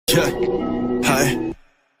Yeah, hi.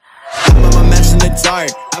 I'm on my match in the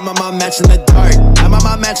dark. I'm on my match in the dark. I'm on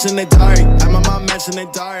my match in the dark. I'm on my match in the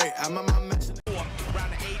dark. I'm on my match in the dark.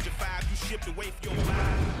 Around the age of 5, you shipped away from your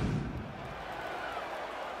mind.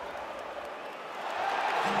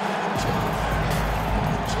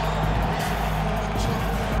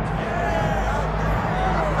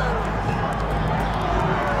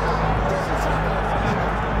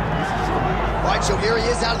 So here he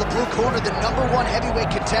is out of the blue corner, the #1 heavyweight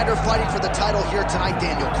contender fighting for the title here tonight.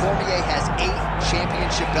 Daniel Cormier has 8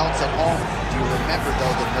 championship belts at home. Do you remember, though,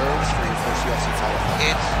 the nerves for your first UFC title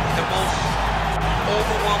fight? It's the most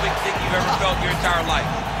overwhelming thing you've ever felt in your entire life.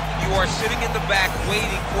 You are sitting in the back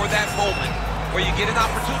waiting for that moment where you get an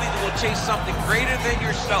opportunity to go chase something greater than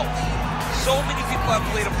yourself. So many people have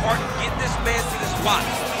played a part in getting this man to this spot.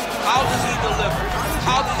 How does he deliver?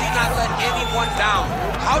 How does he not let anyone down?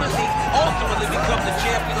 How does he ultimately become the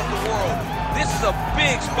champion of the world? This is a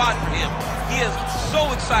big spot for him. He is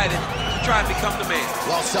so excited to try and become the man.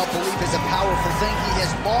 While self-belief is a powerful thing, he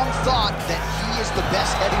has long thought that he is the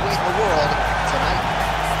best heavyweight in the world. Tonight,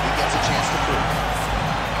 he gets a chance to prove it.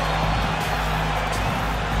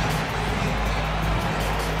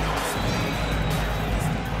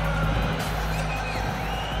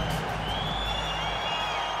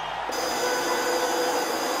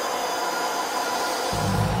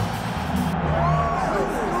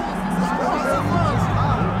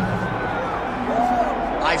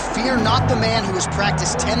 I fear not the man who has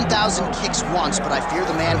practiced 10,000 kicks once, but I fear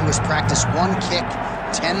the man who has practiced one kick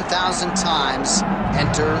 10,000 times.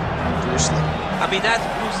 Enter Bruce Lee. I mean, that's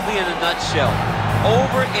Bruce Lee in a nutshell.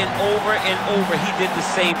 Over and over and over, he did the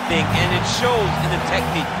same thing, and it shows in the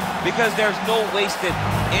technique because there's no wasted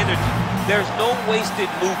energy. There's no wasted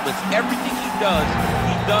movements. Everything he does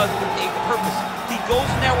with a purpose. He goes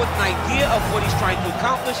in there with an idea of what he's trying to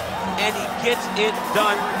accomplish, and he gets it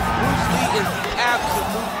done. Bruce Lee is the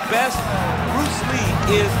absolute best. Bruce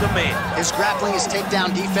Lee is the man. His grappling, his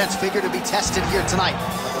takedown defense figure to be tested here tonight.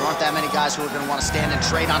 But there aren't that many guys who are going to want to stand and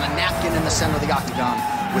trade on a napkin in the center of the octagon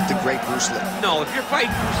with the great Bruce Lee. No, if you're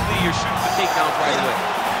fighting Bruce Lee, you're shooting for takedowns right away.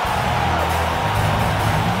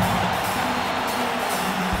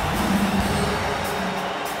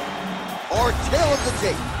 Our tale of the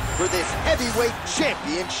tape for this heavyweight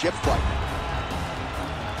championship fight.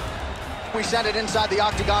 We send it inside the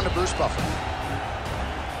octagon to Bruce Buffer.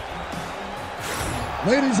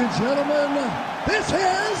 Ladies and gentlemen, this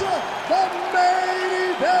is the main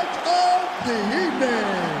event of the evening.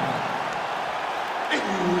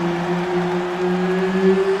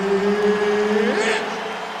 It's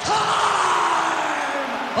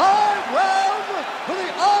time! 5 rounds for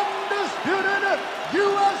the undisputed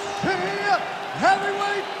UFC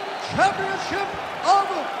Heavyweight Championship of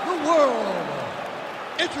the world.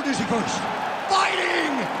 Introducing first,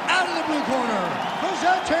 fighting out of the blue corner,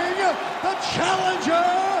 presenting the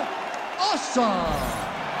challenger, Awesome.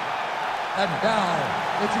 And now,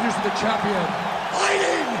 introducing the champion,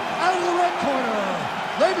 fighting out of the red corner,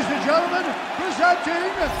 ladies and gentlemen,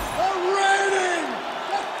 presenting the reigning,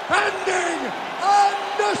 defending,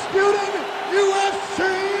 undisputed UFC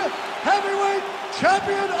Heavyweight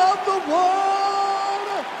Champion of the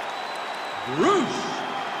world, Bruce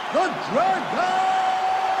the Dragon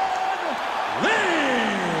Lee.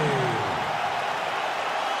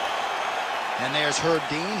 And there's Herb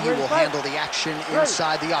Dean. He will handle the action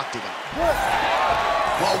inside the octagon.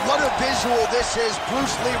 Well, what a visual this is.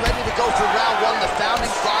 Bruce Lee ready to go for round 1, the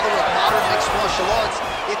founding father of modern mixed martial arts.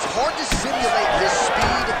 It's hard to simulate his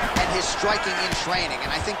speed and his striking in training,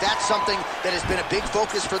 and I think that's something that has been a big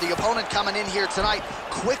focus for the opponent coming in here tonight.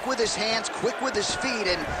 Quick with his hands, quick with his feet,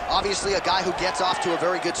 and obviously a guy who gets off to a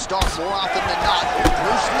very good start more often than not.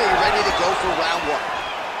 Bruce Lee ready to go for round 1.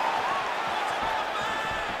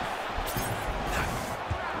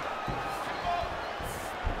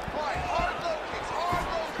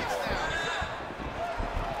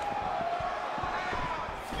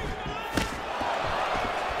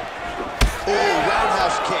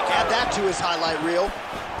 To his highlight reel.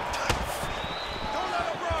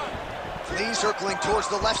 Lee circling towards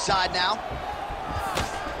the left side now.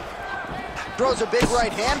 Throws a big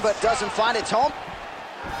right hand, but doesn't find its home.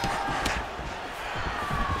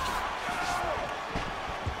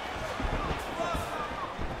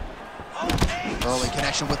 Early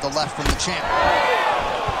connection with the left from the champ.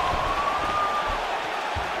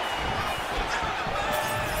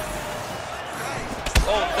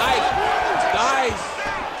 Oh, nice. Nice.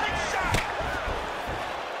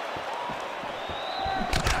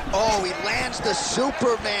 Oh, he lands the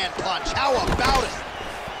Superman punch. How about it?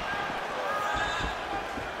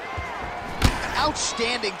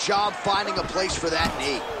 Outstanding job finding a place for that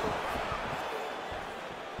knee.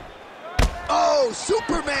 Oh,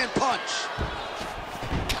 Superman punch.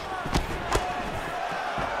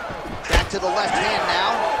 Back to the left hand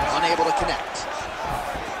now, unable to connect.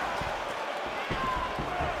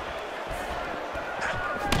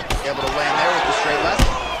 Able to land there with the straight left.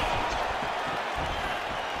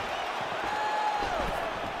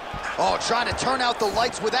 Oh, trying to turn out the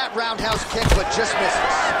lights with that roundhouse kick, but just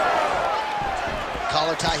misses.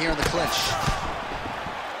 Collar tie here in the clinch.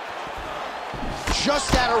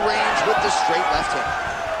 Just out of range with the straight left hand.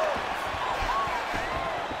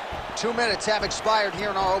 2 minutes have expired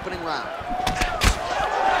here in our opening round.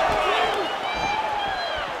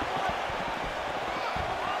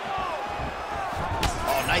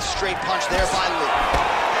 Oh, nice straight punch there by Lee.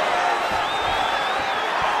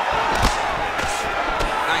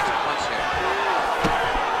 Nice punch there.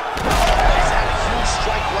 He's had a huge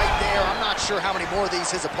strike right there. I'm not sure how many more of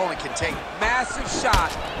these his opponent can take. Massive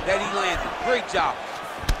shot that he landed. Great job.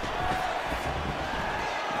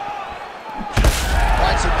 All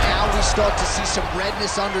right, so now we start to see some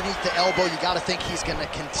redness underneath the elbow. You got to think he's going to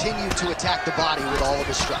continue to attack the body with all of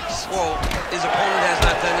his strikes. Well, his opponent has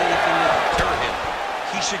not done anything to deter him.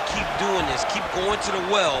 He should keep doing this, keep going to the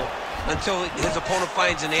well until his opponent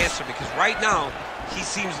finds an answer, because right now, he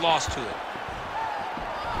seems lost to it.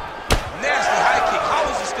 Nasty high kick. How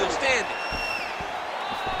is he still standing?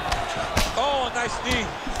 Oh, nice knee.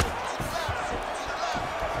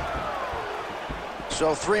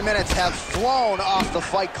 So 3 minutes have flown off the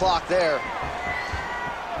fight clock there.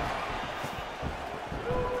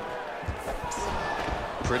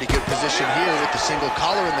 Pretty good position here with the single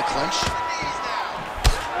collar in the clinch.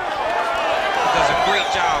 Does a great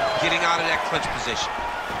job getting out of that clinch position.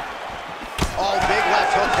 Oh, big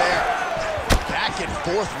left hook there. Back and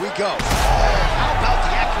forth we go. Oh, how about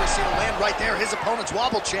the accuracy to land right there? His opponent's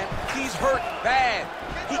wobble champ. He's hurt bad.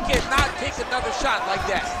 He cannot take another shot like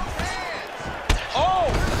that.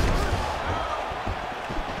 Oh!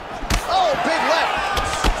 Oh, big left.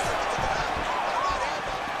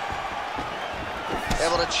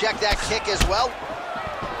 Able to check that kick as well.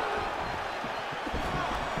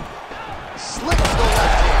 Slips the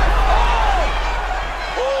left hand.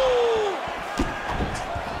 Ooh!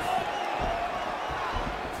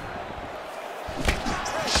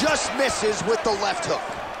 Just misses with the left hook.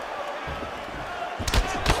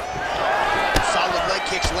 Solid leg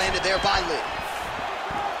kicks landed there by Lee.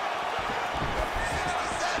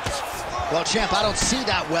 Well, champ, I don't see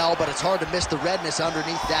that well, but it's hard to miss the redness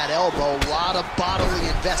underneath that elbow. A lot of bodily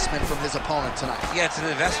investment from his opponent tonight. Yeah, it's an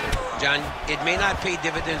investment, John. It may not pay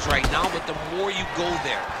dividends right now, but the more you go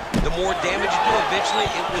there, the more damage you do, eventually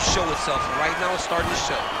it will show itself. And right now, it's starting to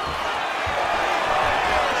show.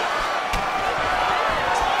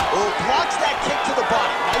 Oh, blocks that kick to the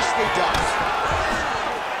body. Nicely done.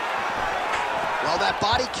 Well, that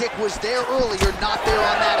body kick was there earlier, not there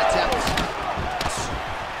on that attempt.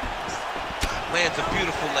 Lands a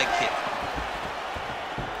beautiful leg kick.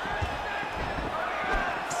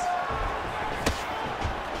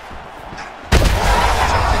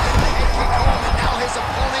 Now his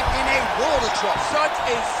opponent in a world of trouble. Such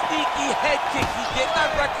a sneaky head kick. He did not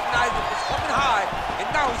recognize it was coming high, and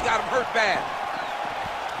now he's got him hurt bad.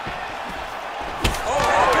 Oh,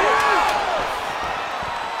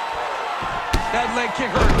 that leg kick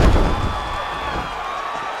hurt.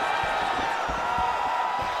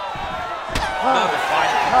 Another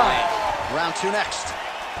fight. Round two next.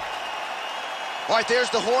 All right, there's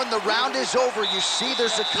the horn. The round is over. You see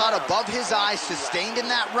there's a cut above his eye, sustained in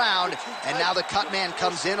that round. And now the cut man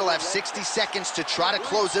comes in. He'll have 60 seconds to try to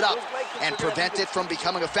close it up and prevent it from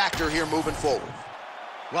becoming a factor here moving forward.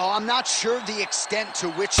 Well, I'm not sure the extent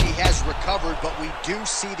to which he has recovered, but we do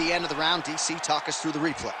see the end of the round. DC, talk us through the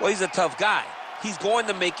replay. Well, he's a tough guy. He's going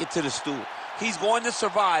to make it to the stool. He's going to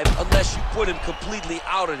survive unless you put him completely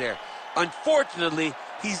out of there. Unfortunately,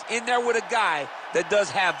 he's in there with a guy that does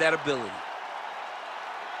have that ability.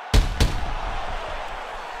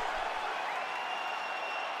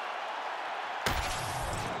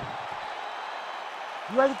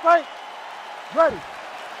 You ready to fight? Ready.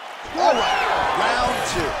 All right, round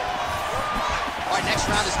two. All right, next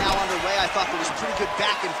round is now underway. I thought there was pretty good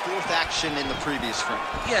back and forth action in the previous frame.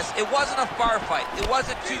 Yes, it wasn't a firefight. It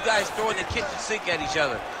wasn't two guys throwing the kitchen sink at each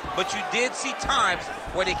other. But you did see times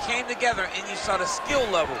where they came together and you saw the skill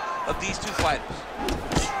level of these two fighters.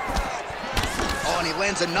 Oh, and he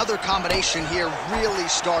lands another combination here, really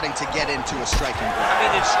starting to get into a striking groove. I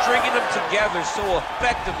mean, it's stringing them together so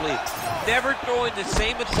effectively, never throwing the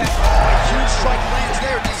same attack. Huge strike lands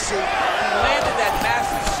there, DC. He landed that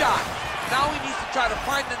massive shot. Now he needs to try to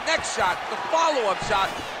find the next shot, the follow-up shot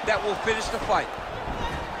that will finish the fight.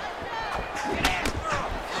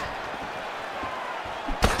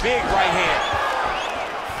 Big right hand.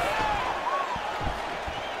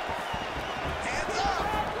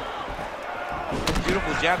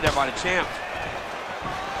 Beautiful jab there by the champ.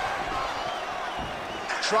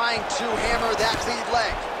 Trying to hammer that lead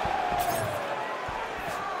leg.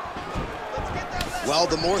 Well,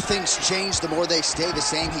 the more things change, the more they stay the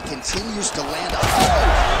same. He continues to land up.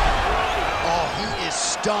 Oh, he is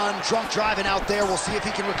stunned. Drunk driving out there. We'll see if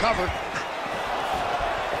he can recover.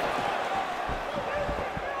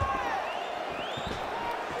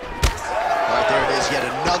 All right, there it is. Yet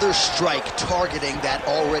another strike targeting that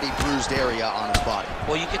already bruised area on his body.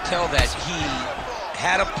 Well, you can tell that he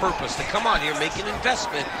had a purpose to come out here, make an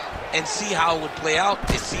investment, and see how it would play out.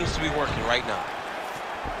 It seems to be working right now.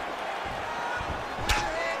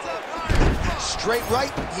 Straight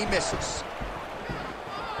right, he misses.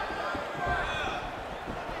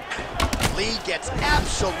 Lee gets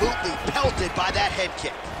absolutely pelted by that head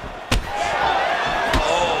kick.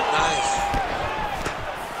 Oh, nice.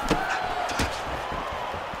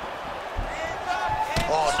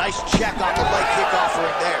 Oh, nice check on the leg kick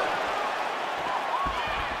offering there.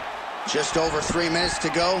 Just over 3 minutes to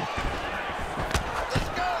go. Let's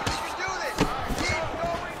go, you can do this. Keep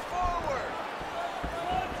going forward.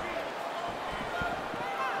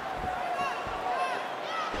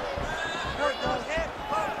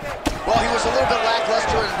 Well, he was a little bit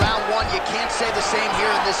lackluster in round one. You can't say the same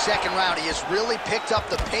here in this second round. He has really picked up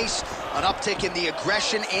the pace, an uptick in the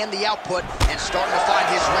aggression and the output, and starting to find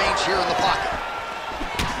his range here in the pocket.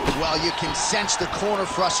 Well, you can sense the corner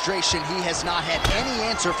frustration. He has not had any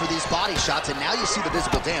answer for these body shots, and now you see the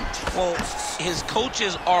visible damage. Well, his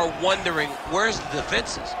coaches are wondering, where's the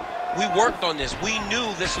defenses? We worked on this. We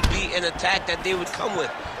knew this would be an attack that they would come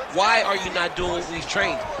with. Why are you not doing what we've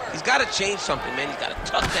trained? He's got to change something, man. He's got to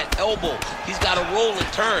tuck that elbow. He's got to roll and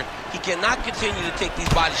turn. He cannot continue to take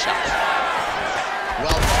these body shots.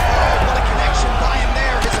 Well, what a connection by him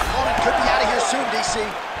there. His opponent could be out of here soon, DC.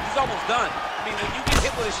 He's almost done. I mean, when you get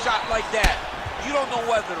hit with a shot like that, you don't know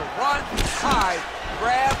whether to run, hide,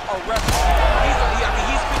 grab, or wrestle.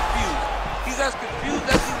 He's confused. He's as confused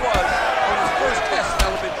as he was on his first test in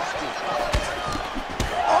elementary school.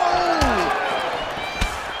 Oh!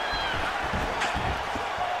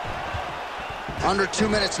 Under 2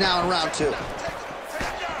 minutes now in round two.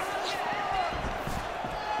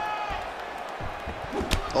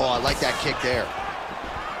 Oh, I like that kick there.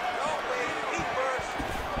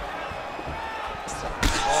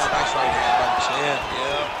 Oh, nice right hand by the champ,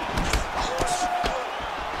 yeah.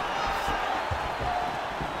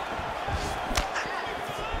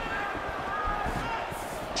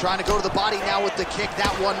 Trying to go to the body now with the kick.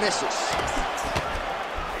 That one misses.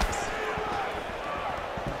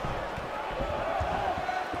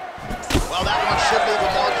 Well, that one should leave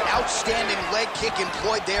a mark. Outstanding leg kick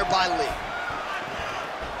employed there by Lee.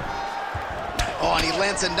 Oh, and he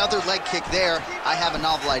lands another leg kick there. I have a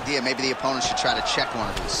novel idea. Maybe the opponent should try to check one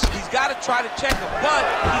of these. He's got to try to check him, but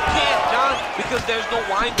he can't, John, because there's no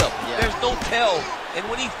windup. Yeah. There's no tell. And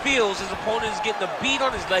when he feels his opponent is getting a beat on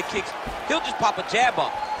his leg kicks, he'll just pop a jab up.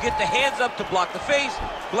 Get the hands up to block the face,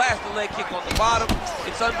 blast the leg kick on the bottom.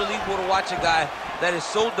 It's unbelievable to watch a guy that is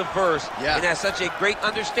so diverse and has such a great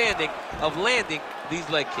understanding of landing these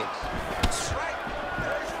leg kicks.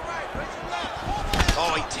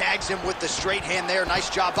 Oh, he tags him with the straight hand there. Nice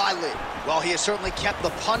job by Lee. Well, he has certainly kept the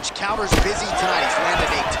punch counters busy tonight. He's landed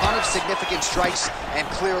a ton of significant strikes and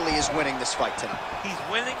clearly is winning this fight tonight. He's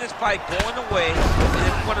winning this fight going away, and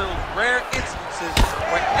it's one of those rare instances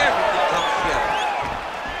where everything comes together.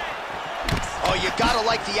 Oh, you gotta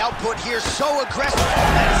like the output here. So aggressive.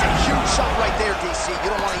 That is a huge shot right there, DC. You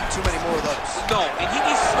don't want to eat too many more of those. No, and he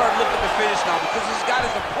needs to start looking to finish now because he's got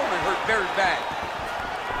his opponent hurt very bad.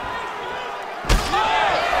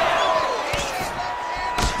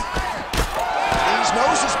 Lee's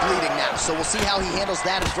nose is bleeding now, so we'll see how he handles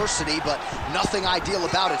that adversity, but nothing ideal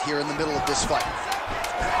about it here in the middle of this fight.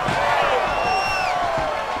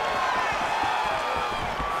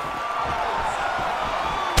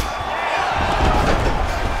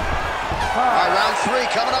 All right, round three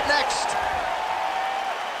coming up next.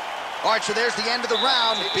 All right, so there's the end of the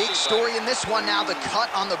round. Big story in this one now. The cut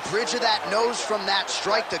on the bridge of that nose from that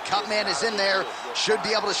strike. The cut man is in there. Should be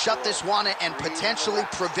able to shut this one and potentially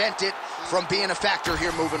prevent it from being a factor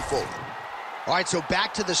here moving forward. All right, so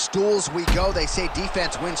back to the stools we go. They say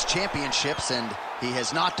defense wins championships, and he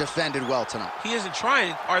has not defended well tonight. He isn't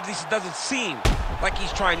trying, or at least it doesn't seem like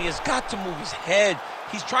he's trying. He has got to move his head.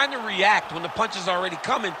 He's trying to react when the punch is already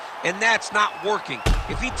coming, and that's not working.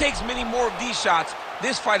 If he takes many more of these shots,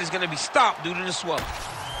 this fight is going to be stopped due to the swelling.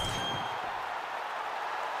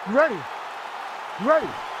 You ready? You ready?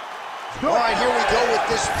 All right, here we go with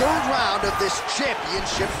this third round of this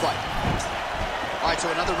championship fight. All right,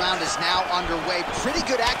 so another round is now underway. Pretty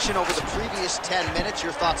good action over the previous 10 minutes.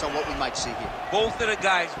 Your thoughts on what we might see here? Both of the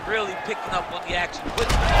guys really picking up on the action.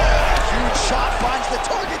 Huge shot finds the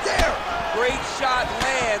target there. Great shot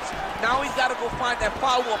lands. Now he's got to go find that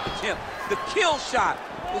follow-up attempt. The kill shot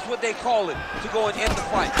was what they call it, to go and end the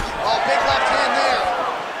fight. Oh, big left hand there.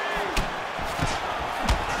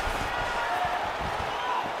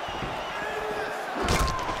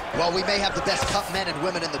 Well, we may have the best cut men and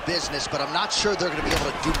women in the business, but I'm not sure they're going to be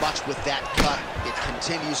able to do much with that cut. It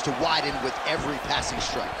continues to widen with every passing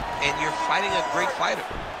strike. And you're fighting a great fighter.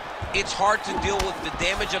 It's hard to deal with the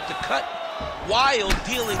damage of the cut while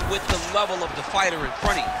dealing with the level of the fighter in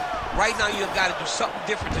front of you. Right now, you've got to do something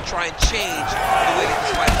different to try and change the way that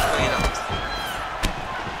this fight is playing out.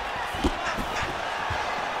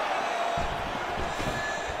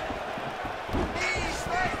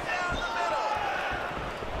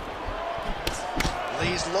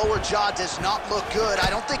 Lee's lower jaw does not look good. I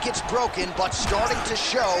don't think it's broken, but starting to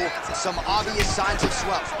show some obvious signs of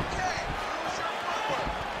swelling.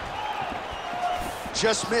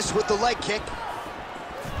 Just missed with the leg kick.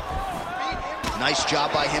 Nice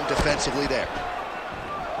job by him defensively there.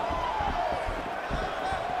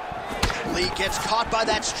 Lee gets caught by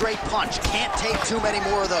that straight punch. Can't take too many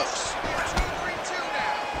more of those.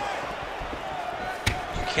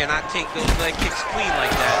 You cannot take those leg kicks clean like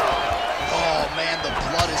that. Oh, man, the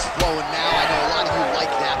blood is flowing now. I know a lot of you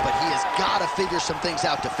like that, but he has got to figure some things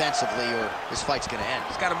out defensively or this fight's going to end.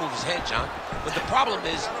 He's got to move his head, John. But the problem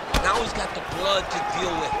is, now he's got the blood to deal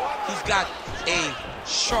with. He's got a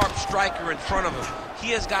sharp striker in front of him.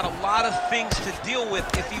 He has got a lot of things to deal with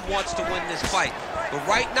if he wants to win this fight. But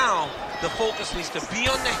right now, the focus needs to be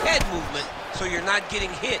on the head movement so you're not getting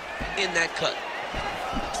hit in that cut.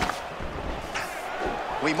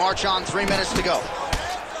 We march on, 3 minutes to go.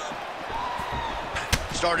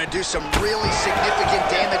 Starting to do some really significant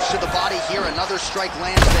damage to the body here. Another strike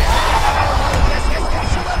lands there.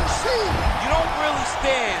 You don't really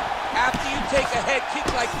stand after you take a head kick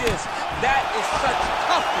like this. That is such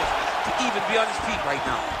toughness to even be on his feet right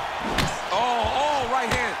now. Oh, right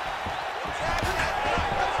hand.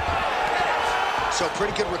 So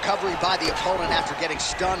pretty good recovery by the opponent after getting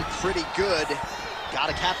stunned pretty good. Got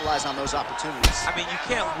to capitalize on those opportunities. I mean, you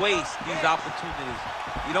can't waste these opportunities.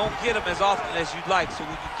 You don't get them as often as you'd like. So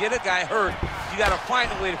when you get a guy hurt, you got to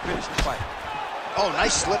find a way to finish the fight. Oh,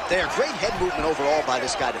 nice slip there. Great head movement overall by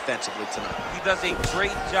this guy defensively tonight. He does a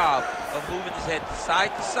great job of moving his head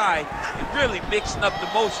side to side and really mixing up the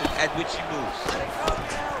motion at which he moves.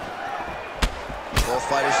 Both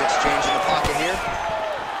fighters exchanging the pocket here.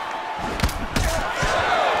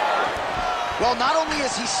 Well, not only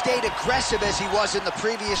has he stayed aggressive as he was in the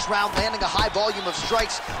previous round, landing a high volume of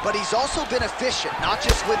strikes, but he's also been efficient, not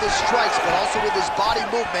just with his strikes, but also with his body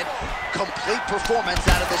movement. Complete performance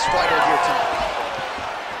out of this fighter here tonight.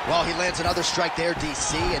 Well, he lands another strike there,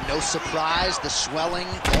 DC, and no surprise, the swelling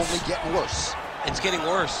only getting worse. It's getting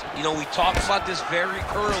worse. You know, we talked about this very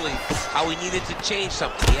early, how he needed to change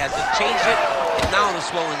something. He has to change it, and now the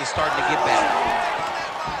swelling is starting to get bad.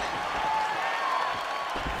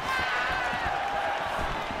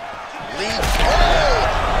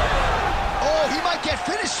 Oh, he might get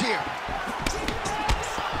finished here.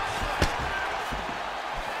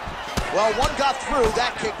 Well, one got through.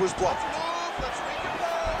 That kick was blocked.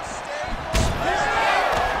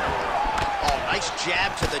 Oh, nice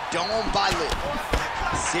jab to the dome by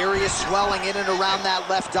Lee. Serious swelling in and around that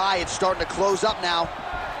left eye. It's starting to close up now.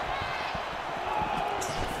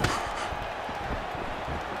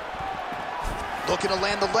 Looking to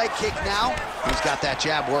land the leg kick now. He's got that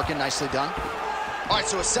jab working, nicely done. All right,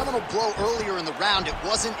 so a seminal blow earlier in the round. It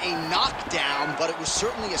wasn't a knockdown, but it was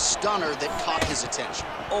certainly a stunner that caught his attention.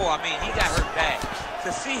 Oh, I mean, he got hurt bad.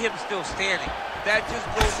 To see him still standing, that just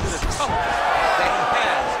goes to the toughness that he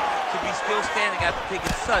has to be still standing after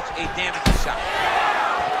taking such a damaging shot.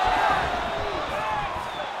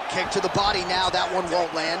 Kick to the body now. That one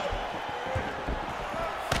won't land.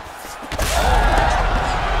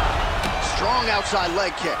 Strong outside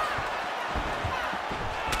leg kick.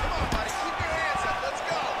 Come on, buddy, keep your hands up. Let's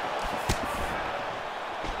go.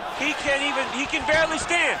 He can barely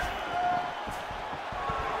stand.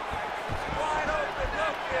 Wide open, no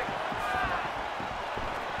kick.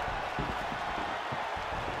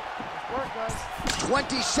 Nice work, guys.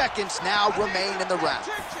 20 seconds now remain in the round.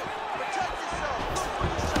 Protect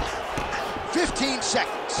yourself. 15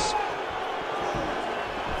 seconds.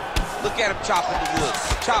 Look at him chopping the wood.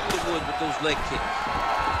 Chop the wood with those leg kicks.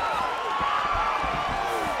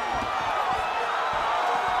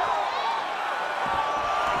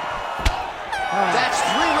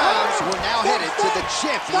 we're now headed to the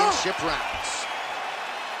championship rounds.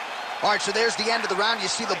 All right, so there's the end of the round. You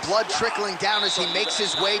see the blood trickling down as he makes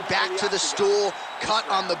his way back to the stool. Cut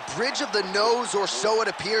on the bridge of the nose, or so it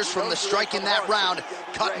appears from the strike in that round.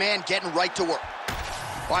 Cut man getting right to work.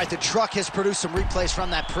 All right, the truck has produced some replays from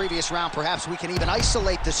that previous round. Perhaps we can even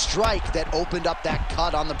isolate the strike that opened up that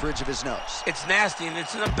cut on the bridge of his nose. It's nasty, and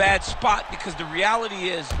it's in a bad spot because the reality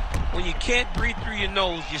is when you can't breathe through your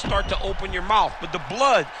nose, you start to open your mouth, but the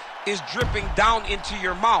blood is dripping down into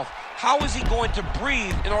your mouth. How is he going to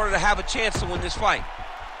breathe in order to have a chance to win this fight?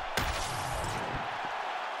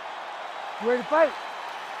 Ready to fight?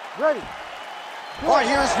 Ready. All right,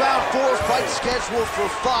 here's round 4, fight scheduled for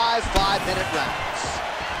 5 5-minute rounds.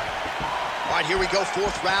 All right, here we go,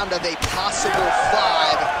 4th round of a possible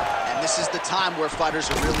 5, and this is the time where fighters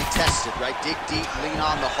are really tested, right? Dig deep, lean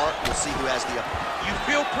on the heart, we'll see who has the upper. You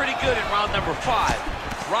feel pretty good in round number 5.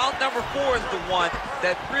 Round number 4 is the one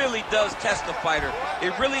that really does test the fighter.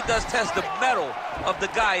 It really does test the mettle of the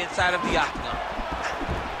guy inside of the octagon.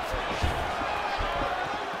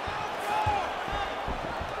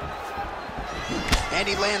 And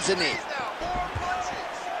he lands a knee.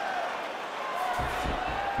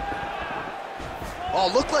 Oh,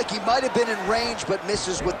 looked like he might have been in range, but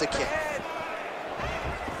misses with the kick.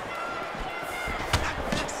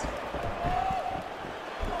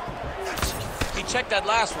 He checked that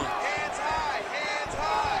last one. Hands high, hands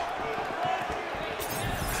high.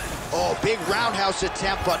 Oh, big roundhouse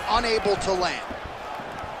attempt, but unable to land.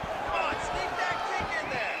 Come on, sneak that kick in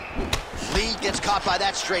there. Lee gets caught by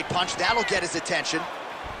that straight punch. That'll get his attention.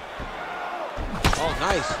 Oh,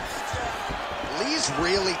 nice. Lee's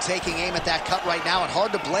really taking aim at that cut right now, and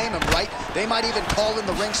hard to blame him, right? They might even call in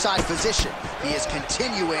the ringside physician. He is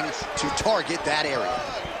continuing to target that area.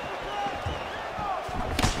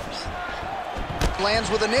 Lands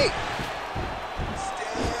with a knee.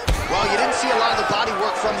 Well, you didn't see a lot of the body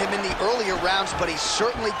work from him in the earlier rounds, but he's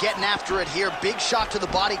certainly getting after it here. Big shot to the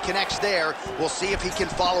body connects there. We'll see if he can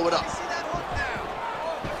follow it up.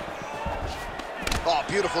 Oh,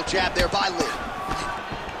 beautiful jab there by Lee.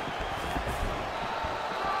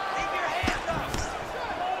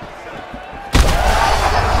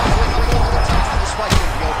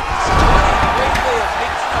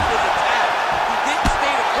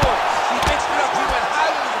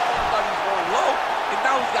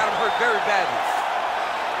 Very badly.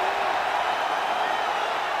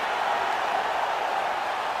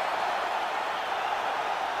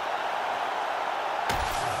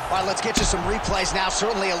 All right, let's get you some replays now.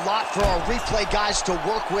 Certainly a lot for our replay guys to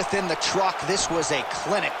work with in the truck. This was a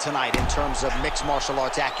clinic tonight in terms of mixed martial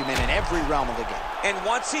arts acumen in every realm of the game. And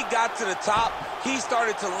once he got to the top, he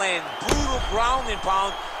started to land brutal ground and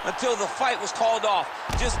pound until the fight was called off.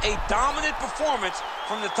 Just a dominant performance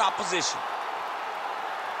from the top position.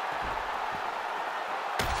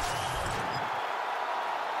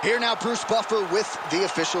 Here now, Bruce Buffer with the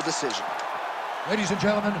official decision. Ladies and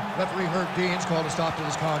gentlemen, referee Herb Dean's called a stop to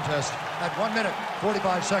this contest at 1 minute,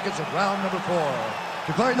 45 seconds of round number 4.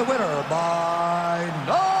 Declaring the winner by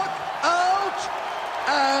knockout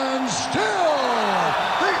and still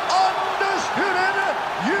the undisputed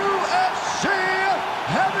UFC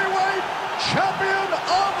heavyweight champion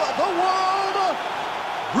of the world,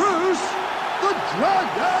 Bruce the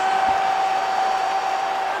Dragon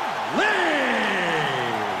Lee.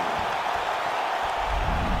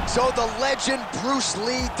 So the legend Bruce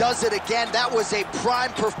Lee does it again. That was a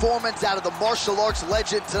prime performance out of the martial arts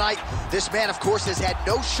legend tonight. This man, of course, has had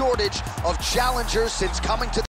no shortage of challengers since coming to the